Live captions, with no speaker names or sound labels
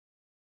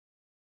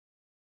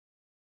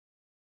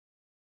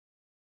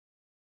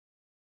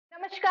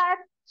नमस्कार,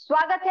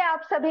 स्वागत है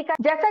आप सभी का।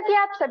 जैसा कि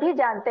आप सभी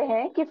जानते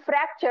हैं कि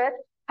फ्रैक्चर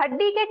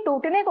हड्डी के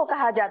टूटने को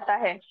कहा जाता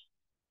है।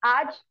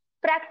 आज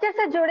फ्रैक्चर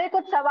से जुड़े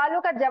कुछ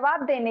सवालों का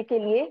जवाब देने के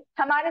लिए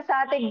हमारे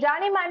साथ एक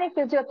जानी मानी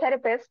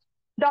फिजियोथेरेपिस्ट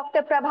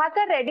डॉक्टर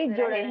प्रभाकर रेड्डी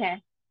जुड़े हैं,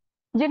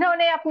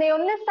 जिन्होंने अपने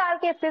 19 साल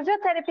के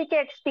फिजियोथेरेपी के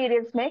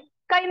एक्सपीरियंस में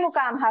कई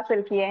मुकाम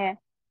हासिल किए हैं।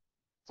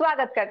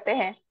 स्वागत करते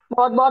हैं,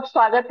 बहुत बहुत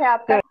स्वागत है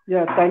आपका।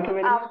 Thank you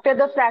very much. After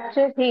the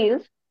fracture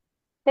heals,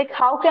 like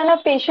how can a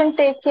patient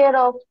take care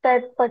of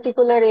that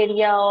particular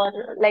area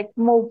or like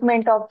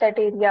movement of that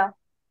area?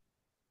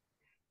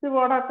 See,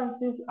 what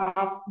happens is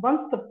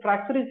once the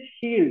fracture is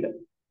healed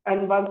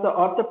and once the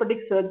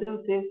orthopedic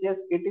surgeon says, yes,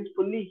 it is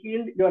fully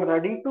healed, you are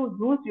ready to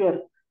use your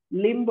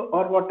limb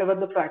or whatever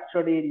the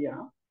fractured area,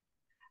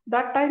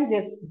 that time,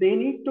 yes, they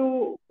need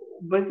to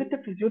visit a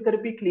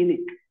physiotherapy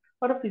clinic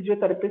or a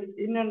physiotherapist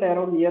in and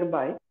around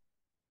nearby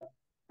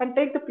and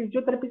take the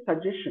physiotherapy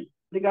suggestion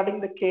regarding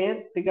the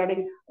care,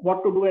 regarding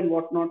what to do and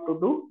what not to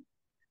do.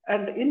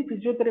 And in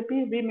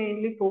physiotherapy, we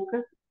mainly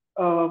focus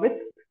with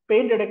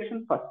pain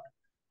reduction first.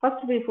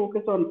 First, we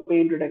focus on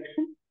pain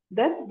reduction.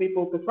 Then we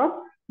focus on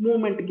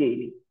movement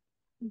gaining.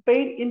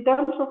 In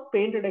terms of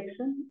pain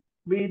reduction,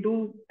 we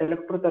do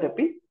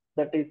electrotherapy,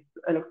 that is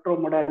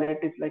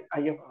electromodalities like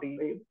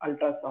IFT,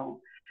 ultrasound,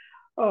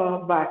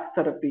 wax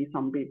therapy.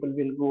 Some people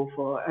will go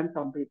for, and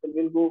some people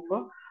will go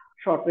for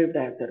shortwave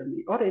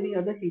diathermy or any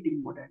other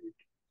heating modality.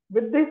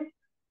 With this,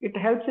 it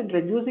helps in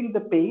reducing the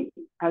pain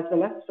as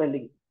well as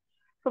swelling.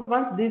 So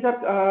once these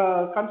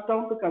are comes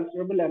down to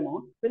considerable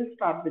amount, we'll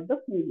start with the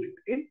movement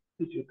in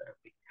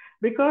physiotherapy.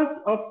 Because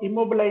of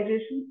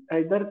immobilization,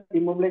 either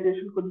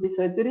immobilization could be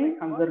surgery,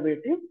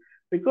 conservative.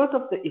 Because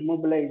of the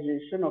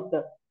immobilization of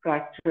the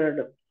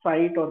fractured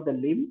site or the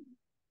limb,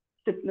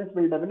 stiffness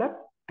will develop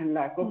and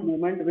lack of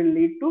movement will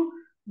lead to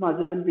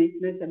muscle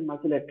weakness and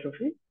muscle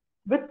atrophy.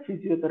 With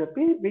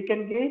physiotherapy, we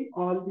can gain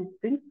all these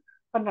things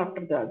one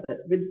after the other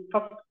with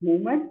first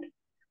movement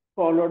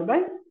followed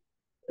by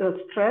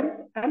strength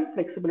and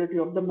flexibility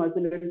of the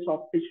muscle and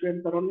soft tissue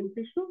and surrounding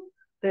tissue,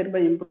 thereby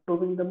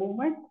improving the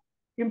movement,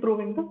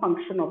 improving the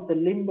function of the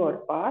limb or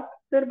part,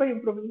 thereby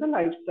improving the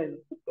lifestyle of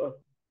the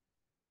person.